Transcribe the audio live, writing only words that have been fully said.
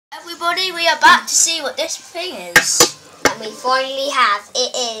everybody, we are back to see what this thing is. And we finally have.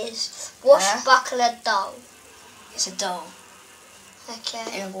 It is Washbuckler Doll. It's a doll.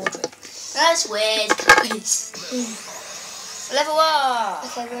 Okay. In a wardrobe. That's weird, guys. Level 1.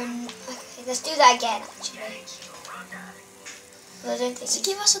 Okay, let's do that again, actually. Well, I don't think. So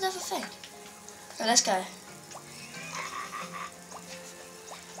give us another thing. Oh, let's go.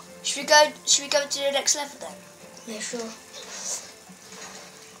 Should we go to the next level then? Yeah, sure.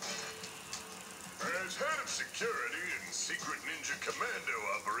 As head of security and secret ninja commando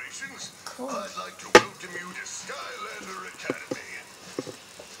operations, Cool. I'd like to welcome you to Skylander Academy.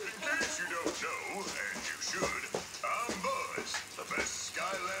 In case you don't know, and you should, I'm Buzz, the best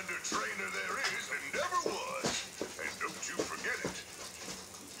Skylander trainer there is and ever was. And don't you forget it.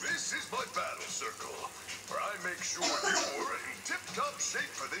 This is my battle circle, where I make sure you're in tip-top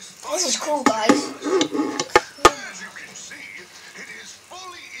shape for this fight. This is cool, guys. As you can see, it is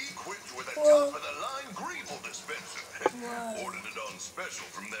fully equipped with a top-of-the-line Greeble dispenser. Ordered it on special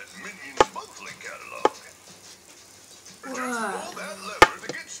from that Minions monthly catalog. Just pull that lever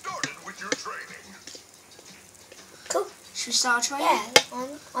to get started with your training. Cool. Should we start training? Yeah,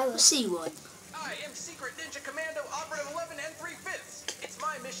 I will. See one. I am Secret Ninja Commando Operative 11 and 3/5. It's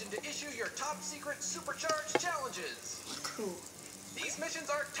my mission to issue your top secret supercharged challenges. Cool. These missions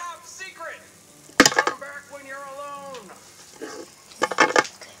are top secret. Come back when you're alone.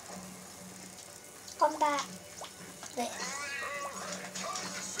 Come back. There.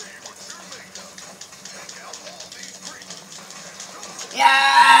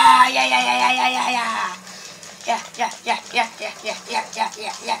 Yeah.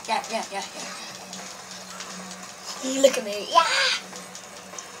 Look at me. Yeah.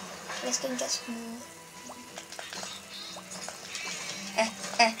 Let's go and get some more.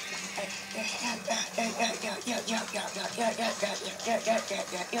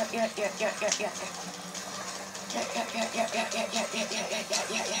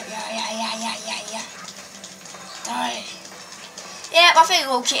 Yeah, I think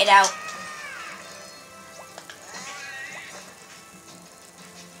we're all kitted out.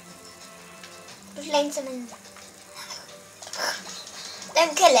 Just leave them in.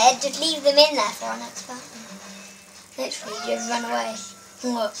 Don't kill it, just leave them in there for our next battle. Literally, just run away.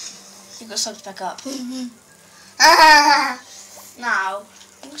 What? You've got something back up. No.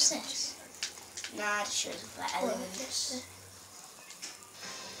 What's this? Nah, this shows better than this.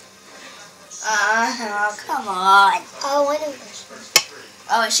 Oh, come on. Oh, I know this one.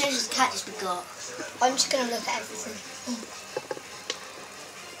 Oh, it shows us the cactus we got. I'm just going to look at everything.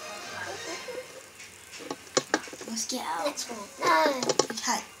 Let's get out. Next one. No. We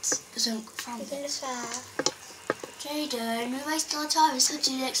can't, because we haven't found We're going it. to fair. Jaden, we're wasting our time. Let's go to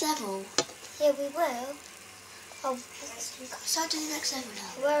the next level. Yeah, we will. Oh, Let's go to the next level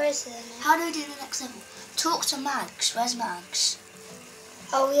now. where is it? How do we do the next level? Talk to Mags. Where's Mags?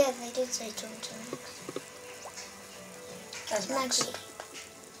 Oh, yeah, they did say talk to me. There's Mags. Maggie.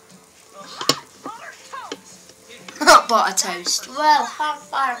 Hot butter toast. Well,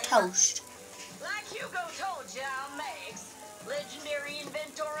 have butter toast. Like Hugo told ya, I'm Mags, legendary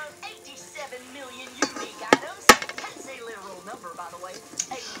inventor of 87 million unique items. That's a literal number, by the way.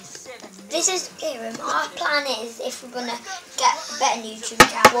 87 million. This is Kieran. Our plan is, if we're going to get a better YouTube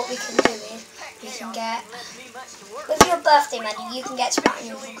account, what we can do is we can get, with your birthday money, you can get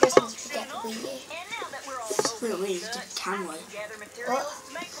Spartan for Christmas, we get a Wii U. Wait, wait, the camera. What?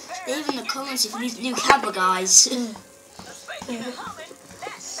 Leave in the comments if you need a new camera, guys. We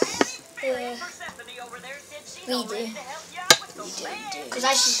do. Because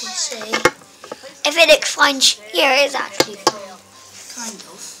as you can see, if it looks fine here, it is actually fine. Kind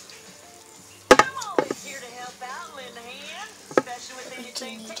of. I'm always here to help out, lend a hand, especially with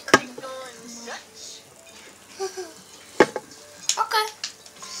anything technical and such. Okay.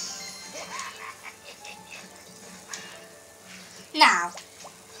 Now,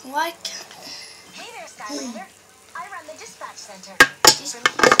 why can't... Hey there, Skylander. I run the dispatch center. From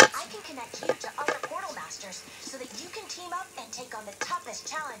here, I can connect you to other portal masters so that you can team up and take on the toughest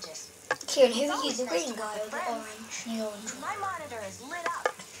challenges. Kieran, who are you, the green guy or the orange? The orange. My monitor is lit up.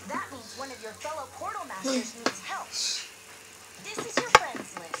 That means one of your fellow portal masters needs help. This is your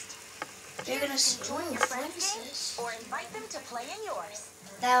friends list. They're going to Join your friends' game this. or invite them to play in yours.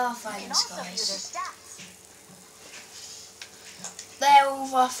 They're our You can friends, also view their guys. stats. They're all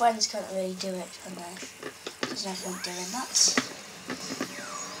of our friends can't really do it, can they? There's no point doing that.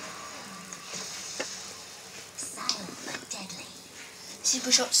 Silent but deadly.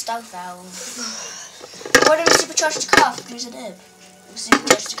 Supercharged stealth valve. Why don't we supercharge the car if there's a nib? We'll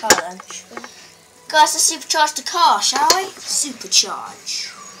supercharge the car then. Guys, let's supercharge the car, shall we? Supercharge.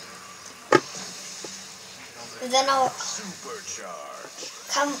 But then I'll...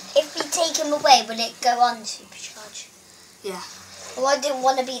 Supercharge. If we take him away, will it go on supercharge? Yeah. Well, I didn't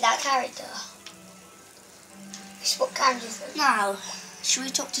want to be that character. What characters though? Now, should we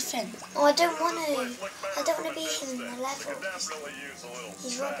talk to Finn? Oh, I don't want to. I don't want to be him in the level.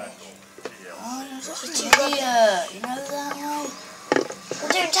 He's rubbish. Oh, you're just an idiot. You know that way? Well,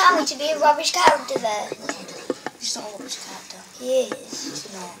 don't tell me to be a rubbish character then. He's not a rubbish character. He is. He's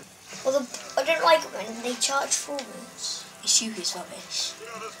not. Well, I don't like it when they charge full moves. It's you who's rubbish. You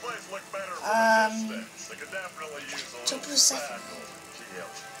know, this place looked better from a distance. They could definitely use a Talk little to Persephone.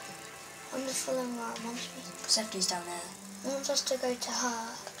 Wonderful and right wants me. Persephone's down there. Wants us to go to her.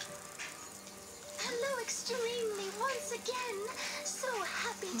 Hello, extremely, once again. So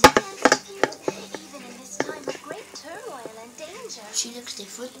happy to dance with you, even in this time of great turmoil and danger. She looks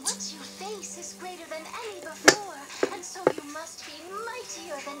different. What you face is greater than any before, and so you must be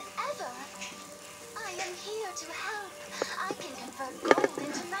mightier than ever. I am here to help. I can convert gold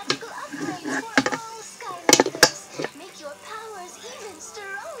into magical upgrades for all Skylanders. Make your powers even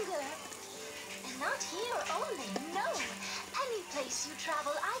stronger. And not here only, no. Any place you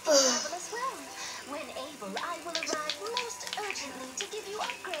travel, I can travel as well. When able, I will arrive most urgently to give you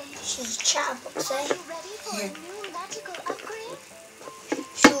upgrades. She's a chatterbox, Are eh? you ready for a new magical upgrade?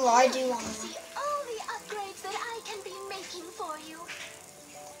 Sure, I do want one. See all the upgrades that I can be making for you.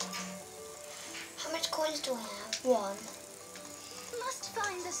 How much coins do I have? One. Must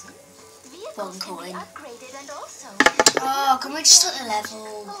find this vehicles One can be coin. upgraded and also. Oh, can we just start the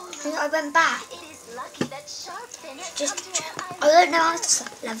level? I went back. It is lucky that Sharpfin has Just come to our I island. don't know how to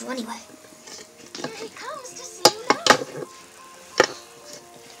start the level anyway. Here he comes to see you now.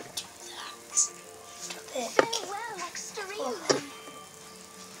 Stop it. Farewell, extremely.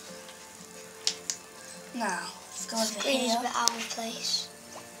 Now, let's go over Green is a here. bit out of place.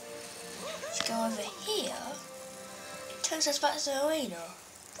 Let's go over here. It takes us back to the arena.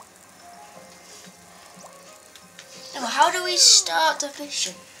 Now, how do we start the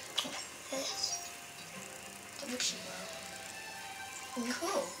mission? This. The mission.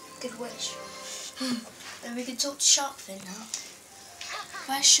 Cool. Good wish. Then we can talk to Sharkfin now.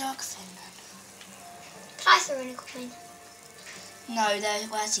 Where's Sharkfin then? Can I throw in a coin? No, there.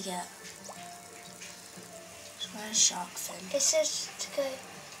 Where's he get? Where's Sharkfin? It says to go.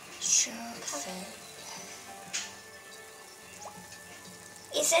 Sharkfin.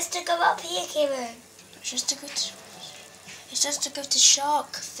 It says to go up here, Kieran. It's just to go to. It's just to go to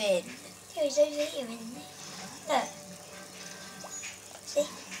Sharkfin. Yeah, he's over here, isn't he? Look. See?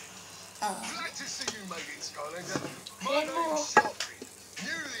 Oh. Glad to see you made it, Skylander. I My don't know. name's Sharpie,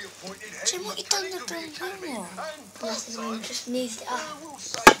 newly appointed head Jim, what you done mechanic with of the the academy, camera? and Nothing, we part-time, just moved it up. I will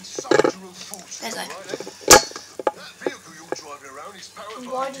say soldier of fortune, There's all like- right then? That vehicle you're driving around is powered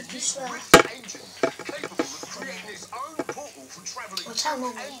Why by a did you unique swear? Rift engine, capable of creating its own portal for travelling Well, tell to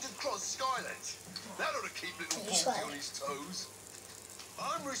Mummy. and across Skylands. That ought to keep little You Porky swear? on his toes.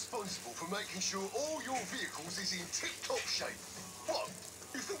 I'm responsible for making sure all your vehicles is in tip-top shape. What?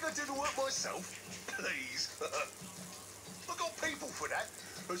 You think I did all that myself? Please. I've got people for that,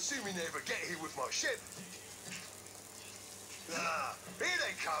 assuming they ever get here with my ship. Ah, here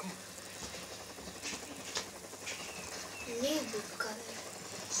they come. New book going.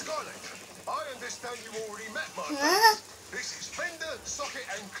 Skylander, I understand you already met my Huh? friends. This is Fender, Socket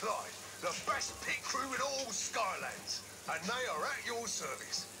and Clyde, the best pit crew in all Skylands, and they are at your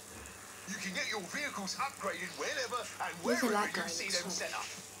service. You can get your vehicles upgraded whenever and Look at wherever that you guy, see looks them cool. set up.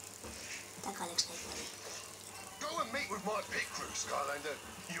 That guy looks like money. Go and meet with my pit crew, Skylander.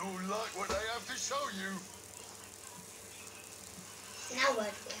 You'll like what they have to show you. Now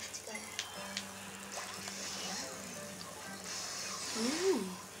where do we have to go? Ooh.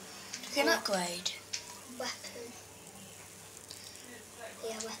 Look at an upgrade. Weapon.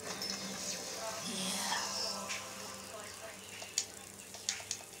 Yeah, weapon. Yeah.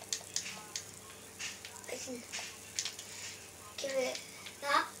 I can give it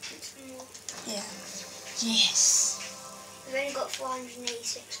that and some more. Yeah. Yes. We've only got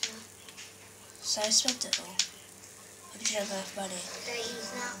 486 now. So I spent it all. Or did you have enough money? So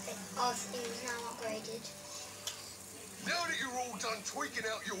he's now upgraded. Now that you're all done tweaking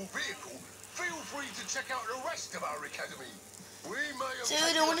out your vehicle, feel free to check out the rest of our academy. We may have Dude,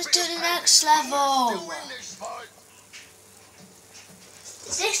 taken I a want to bit do of the pain, next but we're level. still in this fight.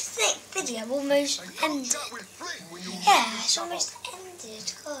 Is this thick video almost And don't ended? chat with Flynn when you're Yeah, moving it's stuff almost up.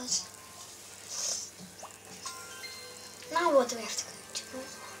 ended, God. Now what do we have to go to?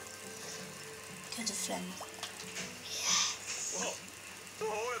 Go to Flynn. Oh,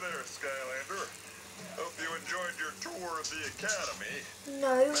 ahoy there, Skylander. Hope you enjoyed your tour tour of the academy.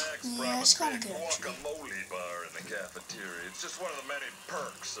 No. Max Yeah, brought it's a kinda big good, actually. guacamole bar in the cafeteria. It's just one of the many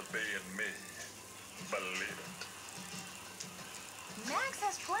perks of being me. Believe it. Max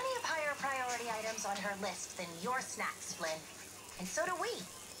has plenty of higher priority items on her list than your snacks, Flynn. And so do we.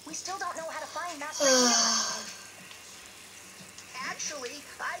 We still don't know how to find Master Eon. Actually,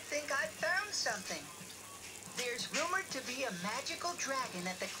 I think I found something. There's rumored to be a magical dragon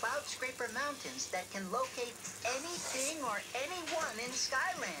at the Cloud Scraper Mountains that can locate anything or anyone in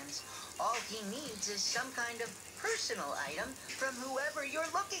Skylands. All he needs is some kind of personal item from whoever you're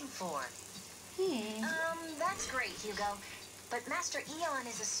looking for. That's great, Hugo. But Master Eon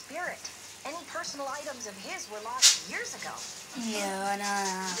is a spirit. Any personal items of his were lost years ago. Yeah, I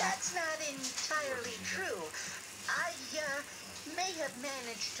know. That's not entirely true. I may have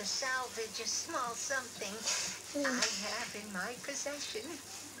managed to salvage a small something I have in my possession.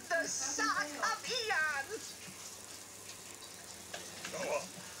 The Sock of Eon! Oh, well,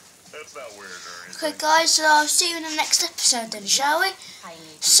 that's not weird or anything. Okay, guys, so I'll see you in the next episode then, shall we? I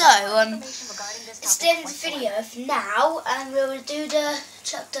need So, more information regarding this it's the topic end of the whatsoever. video for now, and we'll do the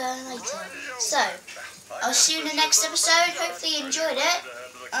chapter later. So, I'll see you in the next episode. Hopefully you enjoyed it.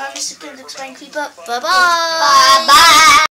 This is going to explain Creeper. Bye-bye. Bye-bye.